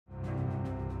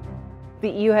The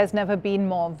EU has never been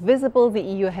more visible, the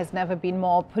EU has never been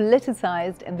more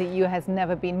politicized, and the EU has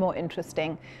never been more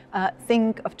interesting.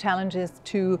 Think of challenges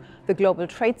to the global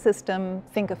trade system,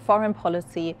 think of foreign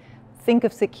policy, think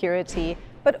of security,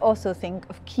 but also think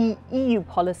of key EU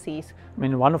policies. I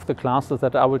mean, one of the classes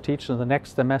that I will teach in the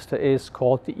next semester is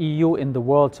called the EU in the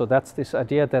world. So that's this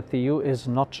idea that the EU is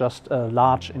not just a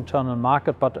large internal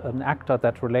market, but an actor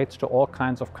that relates to all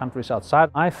kinds of countries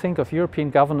outside. I think of European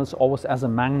governance always as a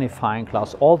magnifying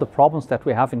glass. All the problems that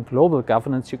we have in global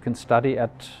governance you can study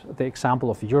at the example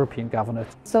of European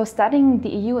governance. So studying the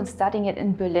EU and studying it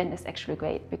in Berlin is actually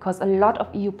great, because a lot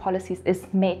of EU policies is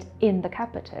made in the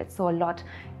capital. So a lot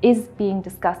is being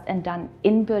discussed and done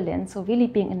in Berlin. So really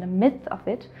being in the midst of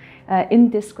it in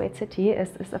this great city is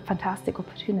a fantastic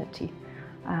opportunity.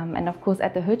 And of course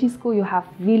at the Hertie School you have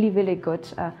really good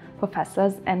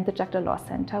professors and the Jacques Delors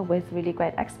Center with really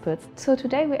great experts. So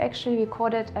today we actually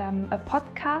recorded a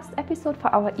podcast episode for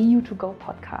our EU2Go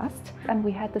podcast, and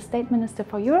we had the State Minister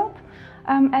for Europe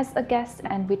as a guest,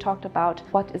 and we talked about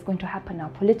what is going to happen now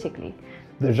politically.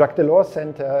 The Jacques Delors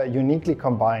Center uniquely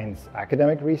combines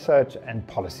academic research and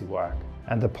policy work.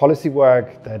 And the policy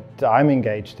work that I'm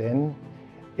engaged in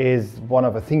is one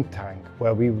of a think tank,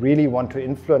 where we really want to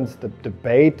influence the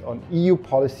debate on EU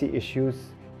policy issues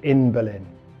in Berlin.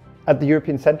 At the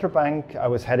European Central Bank, I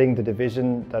was heading the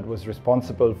division that was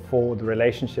responsible for the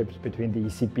relationships between the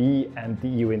ECB and the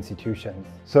EU institutions.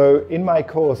 So in my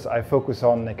course, I focus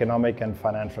on economic and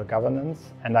financial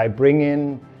governance, and I bring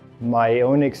in my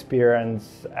own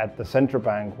experience at the Central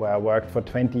Bank, where I worked for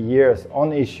 20 years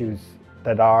on issues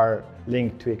that are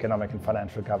linked to economic and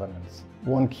financial governance.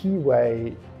 One key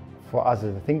way for us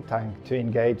as a think tank to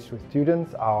engage with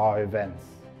students are our events,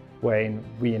 where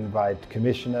we invite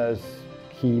commissioners,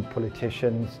 key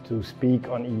politicians to speak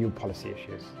on EU policy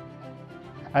issues.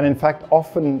 And in fact,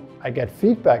 often I get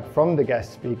feedback from the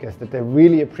guest speakers that they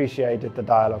really appreciated the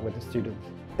dialogue with the students.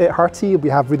 At Hertie, we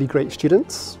have really great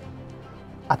students.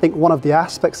 I think one of the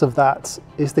aspects of that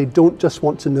is they don't just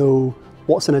want to know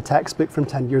what's in a textbook from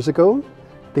 10 years ago.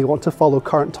 They want to follow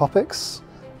current topics,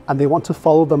 and they want to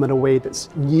follow them in a way that's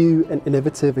new and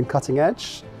innovative and cutting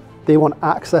edge. They want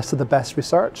access to the best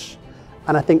research.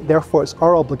 And I think therefore it's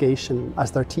our obligation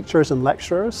as their teachers and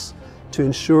lecturers to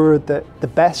ensure that the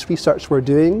best research we're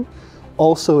doing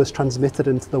also is transmitted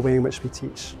into the way in which we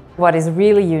teach. What is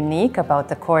really unique about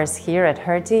the course here at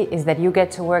Hertie is that you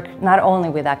get to work not only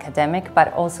with academic,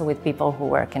 but also with people who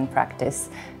work in practice.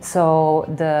 So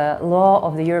the law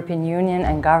of the European Union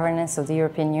and governance of the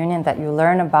European Union that you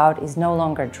learn about is no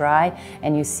longer dry,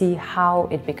 and you see how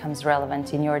it becomes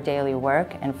relevant in your daily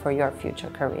work and for your future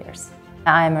careers.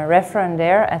 I am a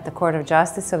referendar at the Court of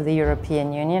Justice of the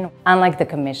European Union. Unlike the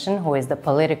Commission, who is the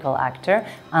political actor,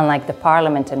 unlike the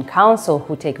Parliament and Council,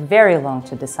 who take very long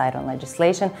to decide on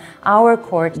legislation, our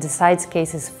court decides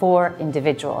cases for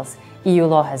individuals. EU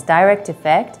law has direct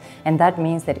effect, and that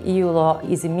means that EU law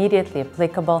is immediately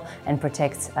applicable and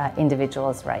protects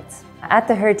individuals' rights. At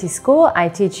the Hertie School, I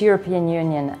teach European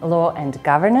Union law and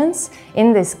governance.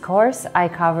 In this course, I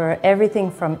cover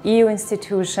everything from EU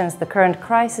institutions, the current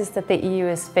crisis that the EU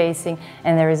is facing,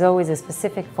 and there is always a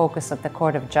specific focus of the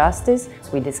Court of Justice.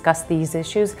 We discuss these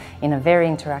issues in a very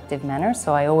interactive manner,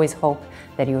 so I always hope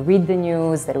that you read the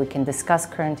news, that we can discuss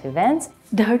current events.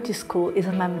 The Hertie School is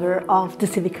a member of the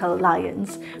Civica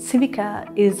Alliance. Civica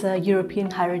is a European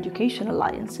higher education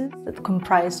alliance that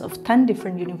comprises of 10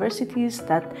 different universities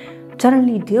that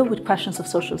generally deal with questions of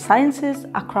social sciences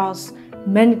across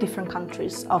many different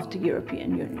countries of the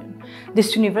European Union.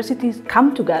 These universities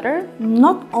come together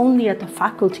not only at the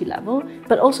faculty level,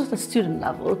 but also at the student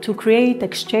level to create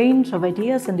exchange of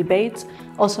ideas and debates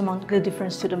also among the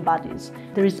different student bodies.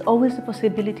 There is always the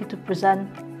possibility to present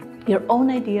your own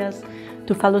ideas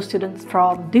to fellow students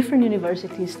from different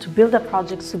universities to build up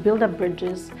projects, to build up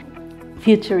bridges.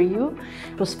 Future EU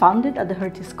was founded at the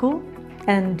Hertie School,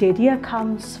 and the idea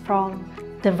comes from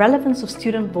the relevance of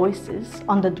student voices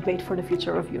on the debate for the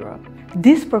future of Europe.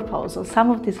 These proposals,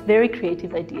 some of these very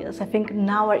creative ideas, I think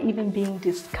now are even being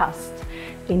discussed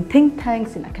in think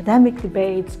tanks, in academic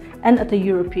debates, and at the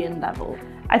European level.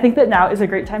 I think that now is a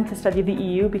great time to study the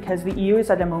EU because the EU is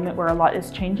at a moment where a lot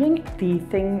is changing. The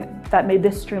thing that made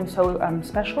this stream so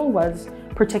special was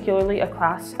particularly a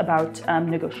class about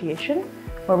negotiation,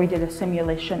 where we did a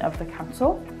simulation of the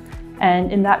Council.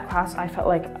 And in that class, I felt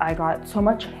like I got so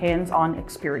much hands-on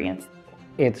experience.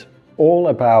 It's all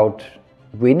about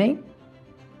winning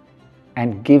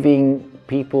and giving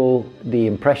people the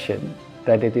impression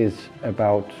that it is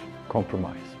about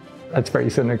compromise. That's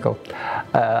very cynical.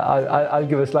 I'll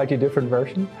give a slightly different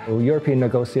version. European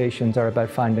negotiations are about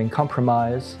finding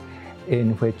compromise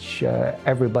in which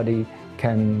everybody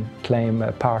can claim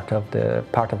a part of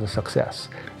the success.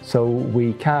 So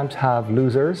we can't have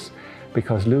losers,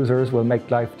 because losers will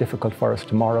make life difficult for us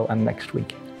tomorrow and next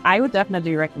week. I would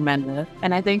definitely recommend it.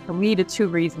 And I think for me, the two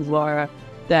reasons were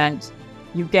that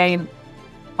you gain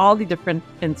all the different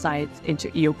insights into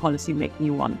EU policy making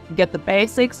you want. You get the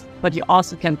basics, but you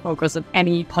also can focus on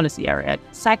any policy area.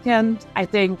 Second, I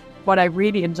think what I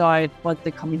really enjoyed was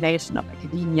the combination of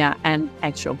academia and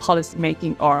actual policy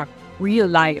making or real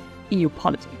life EU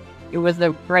politics. It was a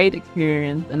great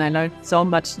experience and I learned so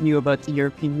much new about the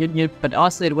European Union, but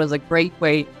also it was a great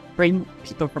way to bring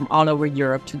people from all over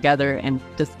Europe together and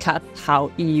discuss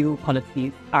how EU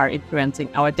policies are influencing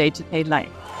our day-to-day life.